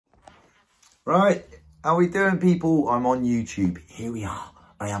Right, how we doing, people? I'm on YouTube. Here we are.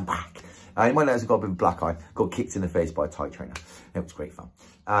 I am back. You might notice I've got a bit of a black eye. Got kicked in the face by a Thai trainer. It was great fun.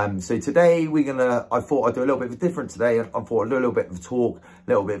 So today I thought I'd do a little bit of a different today. I thought I'd do a little bit of a talk, a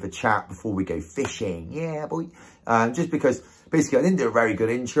little bit of a chat before we go fishing. Yeah, boy. Just because basically I didn't do a very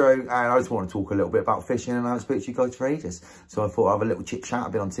good intro and I just want to talk a little bit about fishing and I haven't spoken to you guys for ages. So I thought I'd have a little chit chat.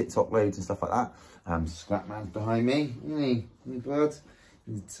 I've been on TikTok loads and stuff like that. Scrapman's behind me. Hey, bud.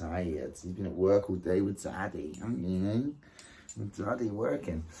 He's tired. He's been at work all day with Daddy, haven't you? With Daddy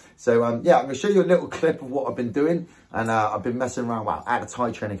working. So, yeah, I'm going to show you a little clip of what I've been doing. And I've been messing around. Wow, I had a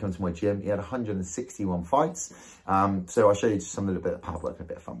Thai trainer come to my gym. He had 161 fights. So I'll show you just some little bit of pad work and a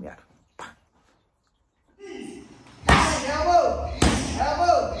bit of fun we had. Elbow,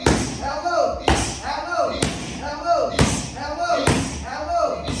 elbow, elbow, elbow, elbow, elbow,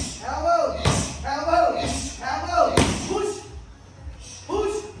 elbow, elbow, elbow, elbow, push,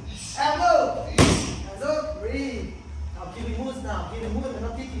 push, elbow, hands up, breathe. Now give me moves now, give me moves, I'm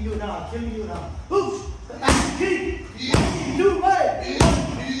not kicking you now, killing you now. Push, kick, 2, 1,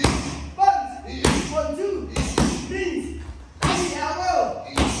 punch, 1, 2, knees, elbow,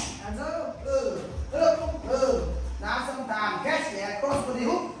 hands up, now sometimes catch there, cross for the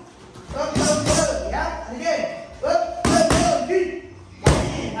hook. Yeah, and again. Kick.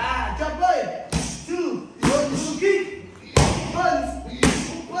 Jump line. 2, 1, 2, kick. Punch.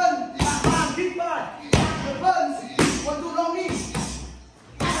 1, kick back. Punch. 1, 2, long knee.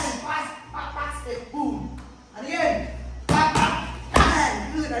 And pass, step, boom. And again.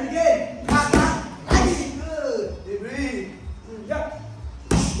 And good. And again. And good. They breathe. Yeah.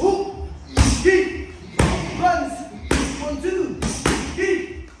 Hook. Kick. Punch. 1, 2,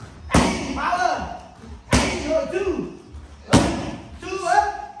 kick, power, 2,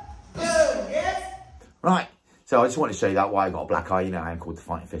 up, yes. Right, so I just want to show you that why I got a black eye. You know, I am called the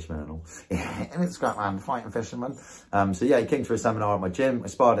Fighting Fisherman and all. And it's Scrapman, the Fighting Fisherman. So yeah, he came to a seminar at my gym. I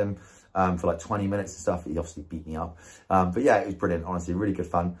sparred him for like 20 minutes and stuff. He obviously beat me up. But yeah, it was brilliant, honestly, really good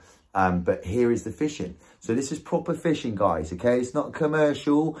fun. But here is the fishing. So this is proper fishing, guys, okay? It's not a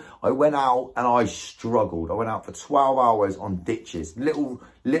commercial. I went out and I struggled. I went out for 12 hours on ditches, little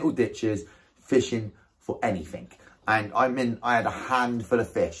ditches, fishing for anything. And I had a handful of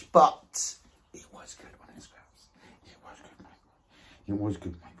fish, but it was good, wasn't it, Scraps? It was good, my boy. It was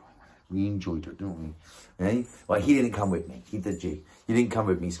good, my boy. We enjoyed it, don't we? Okay? Well, he didn't come with me. He did you. You didn't come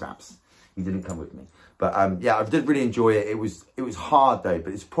with me, Scraps. He didn't come with me. But yeah, I did really enjoy it. It was hard though,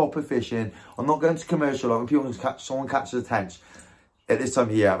 but it's proper fishing. I'm not going to commercial. Like when people someone catches a tench at this time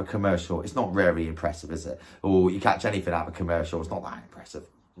of year out of a commercial, it's not very impressive, is it? Or you catch anything out of a commercial, it's not that impressive,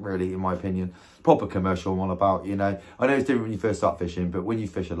 really, in my opinion. Proper commercial I'm on about, you know. I know it's different when you first start fishing, but when you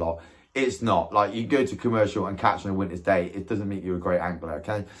fish a lot, it's not. Like you go to commercial and catch on a winter's day, it doesn't make you a great angler,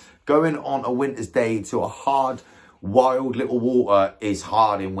 okay? Going on a winter's day to a hard, wild little water is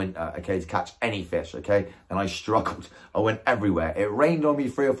hard in winter, okay, to catch any fish, okay? And I struggled. I went everywhere. It rained on me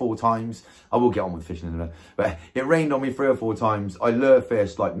 3 or 4 times. I will get on with fishing in a minute, but it rained on me 3 or 4 times. I lure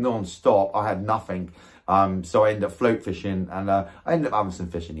fished like non-stop. I had nothing. So I ended up float fishing and I ended up having some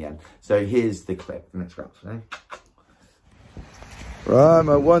fish in the end. So here's the clip. Next grab, okay? Right,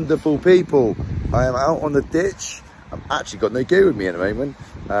 my wonderful people. I am out on the ditch. I've actually got no gear with me at the moment.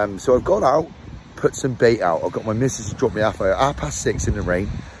 So I've got out, put some bait out. I've got my missus to drop me off at 6:30 in the rain.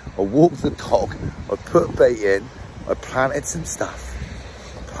 I walked the dog, I put bait in, I planted some stuff,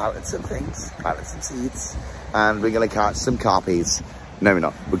 I planted some things, planted some seeds, and we're gonna catch some carpies. No, we're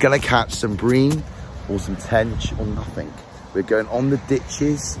not. We're gonna catch some bream or some tench or nothing. We're going on the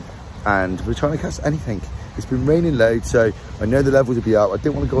ditches and we're trying to catch anything. It's been raining loads, so I know the levels will be up. I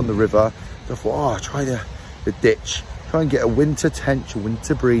didn't want to go on the river, so I thought, oh, I'll try the ditch, try and get a winter tench or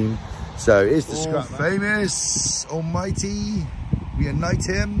winter bream. So here's the Scrap famous almighty, reunite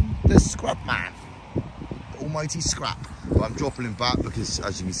him, the Scrap Man, the almighty Scrap. Well, I'm dropping him back because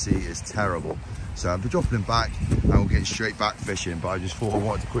as you can see it's terrible. So I'm dropping him back and we'll get straight back fishing. But I just thought I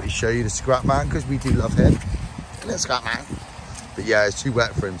wanted to quickly show you the Scrap Man because we do love him. Little Scrap Man. But yeah, it's too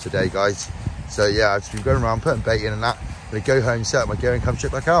wet for him today, guys. So yeah, I've just been going around putting bait in and that. I'm gonna go home, set up my gear and come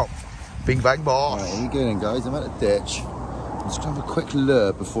straight back out. Bing bang boss. Right, here we go then, guys. I'm at a ditch. I'm just gonna have a quick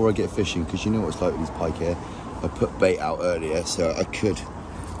lure before I get fishing because you know what it's like with these pike here. I put bait out earlier, so I could,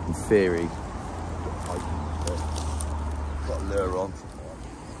 in theory, put pike in, but got a lure on.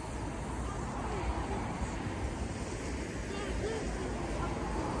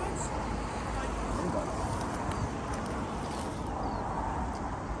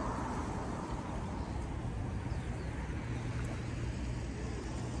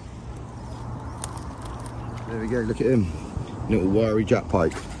 There we go, look at him. Little wiry jack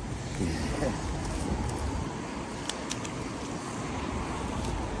pike.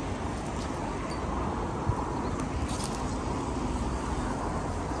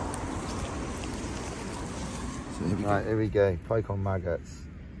 Right, here we go. Pike on maggots.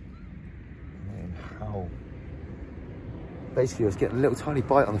 Man, how? Basically, I was getting a little tiny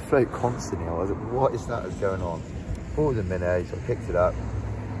bite on the float constantly. I was like, what is that that's going on? Thought it was a minnow, so I picked it up.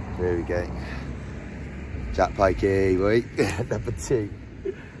 There we go. Jack pikey, wait. Number 2.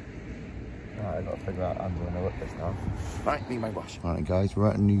 Right, I've got to figure out how I'm going to look this now. Right, need my wash. Right, guys, we're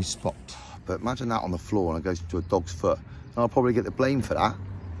at a new spot. But imagine that on the floor and it goes to a dog's foot. And I'll probably get the blame for that.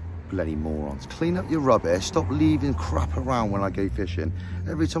 Bloody morons. Clean up your rubbish. Stop leaving crap around when I go fishing.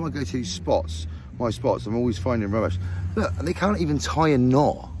 Every time I go to these spots, my spots, I'm always finding rubbish. Look, and they can't even tie a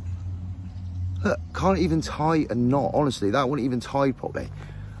knot. Look, can't even tie a knot. Honestly, that wouldn't even tie properly.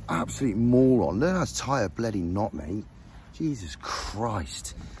 Absolute moron. Learn how to tie a bloody knot, mate. Jesus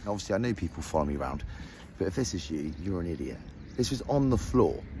Christ. Obviously, I know people follow me around, but if this is you, you're an idiot. This was on the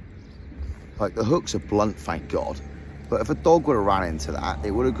floor. Like, the hooks are blunt, thank God. But if a dog would have ran into that,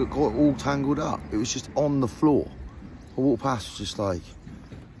 it would have got all tangled up. It was just on the floor. I walked past, was just like,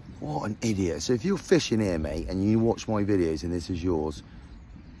 what an idiot. So if you're fishing here, mate, and you watch my videos and this is yours,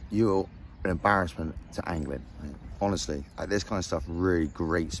 you're an embarrassment to angling. Right? Honestly, like, this kind of stuff really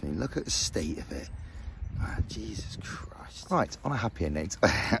grates me. Look at the state of it. Man, Jesus Christ. Right, on a happier note,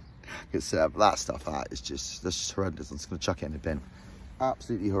 because that stuff, that's just horrendous. I'm just going to chuck it in the bin.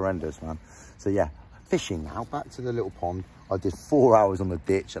 Absolutely horrendous, man. So yeah, fishing now, back to the little pond. I did 4 hours on the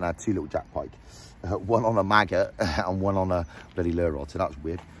ditch and I had 2 little jack pike. One on a maggot and one on a bloody lure rod, so that was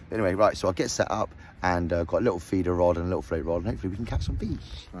weird. But anyway, right, so I'll get set up and got a little feeder rod and a little float rod, and hopefully we can catch some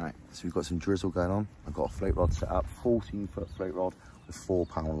fish. Right, so we've got some drizzle going on. I've got a float rod set up, 14-foot float rod with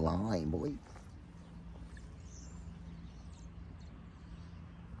 4-pound line, boy.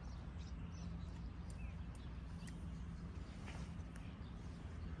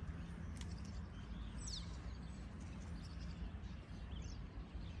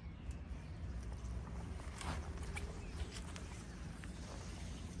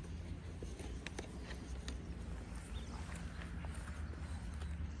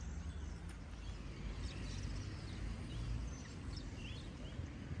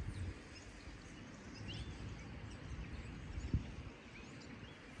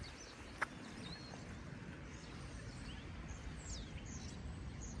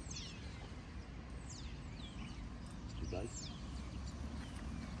 Guys.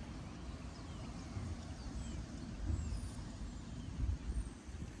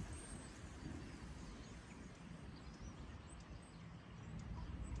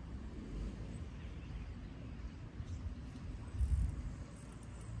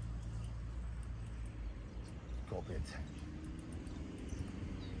 Got a bit of tension.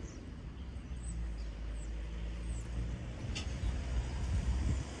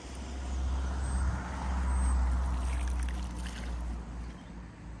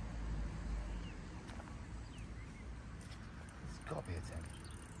 Got to be a 10.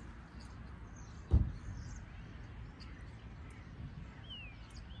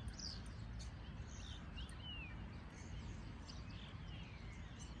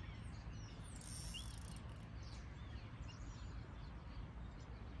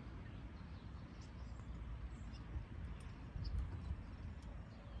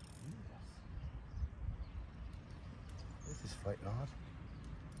 This is floating hard.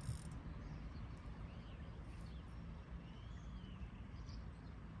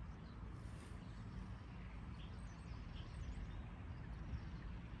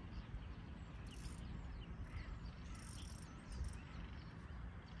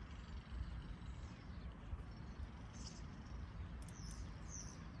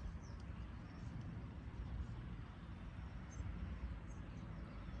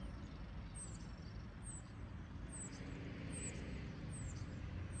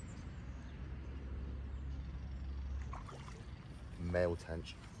 Male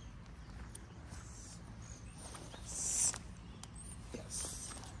tension. Yes.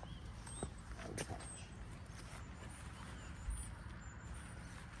 Male tension.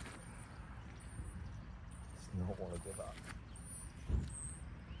 Does not want to give up.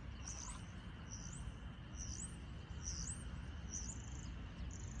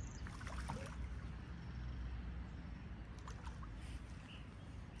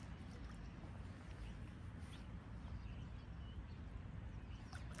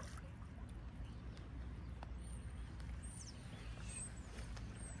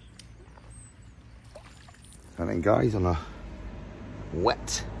 And then guys, on a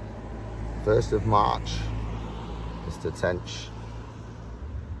wet 1st of March, Mr. Tench,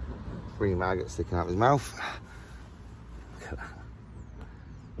 3 maggots sticking out of his mouth. Look at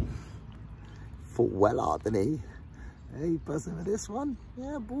that. Fought well hard, didn't he? Hey, buzzing with this one?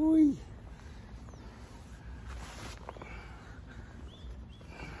 Yeah, boy.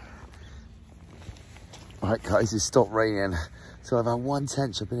 Right guys, it's stopped raining. So I've had one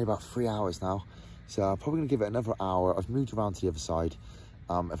tench. I've been here about 3 hours now. So I'm probably gonna give it another hour. I've moved around to the other side.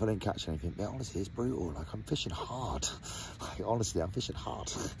 If I don't catch anything, but honestly, it's brutal. Like, I'm fishing hard. Like, honestly, I'm fishing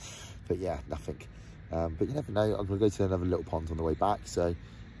hard. But yeah, nothing. But you never know. I'm gonna go to another little pond on the way back. So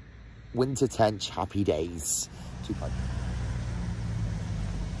winter tench, happy days. Too kind.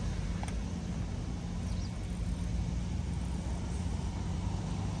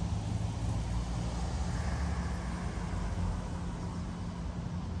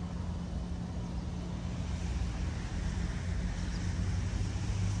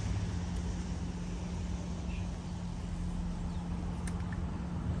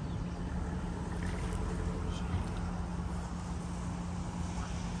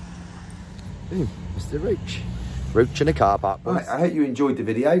 Ooh, Mr. Roach. Roach in a car park. Right, I hope you enjoyed the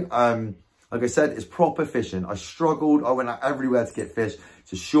video. Like I said, it's proper fishing. I struggled. I went out everywhere to get fish.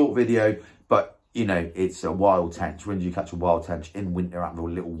 It's a short video, but you know, it's a wild tench. When do you catch a wild tench? In winter out of a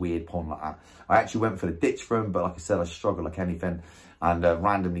little weird pond like that. I actually went for the ditch for them, but like I said, I struggled like anything, and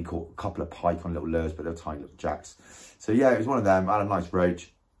randomly caught a couple of pike on little lures, but they're tiny little jacks. So yeah, it was one of them. I had a nice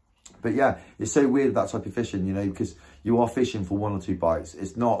roach. But yeah, it's so weird, that type of fishing, you know, because you are fishing for 1 or 2 bites.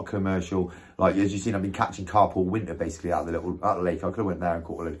 It's not a commercial. Like, as you've seen, I've been catching carp all winter, basically, out of the lake. I could have went there and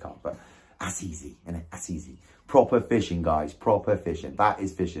caught a load of carp, but that's easy, innit? That's easy. Proper fishing, guys. Proper fishing. That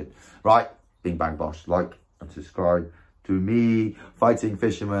is fishing. Right? Bing, bang, bosh. Like and subscribe to me, Fighting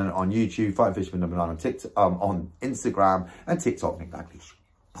Fisherman on YouTube, Fighting Fisherman #9 on TikTok, on Instagram, and TikTok, Nick Daglish.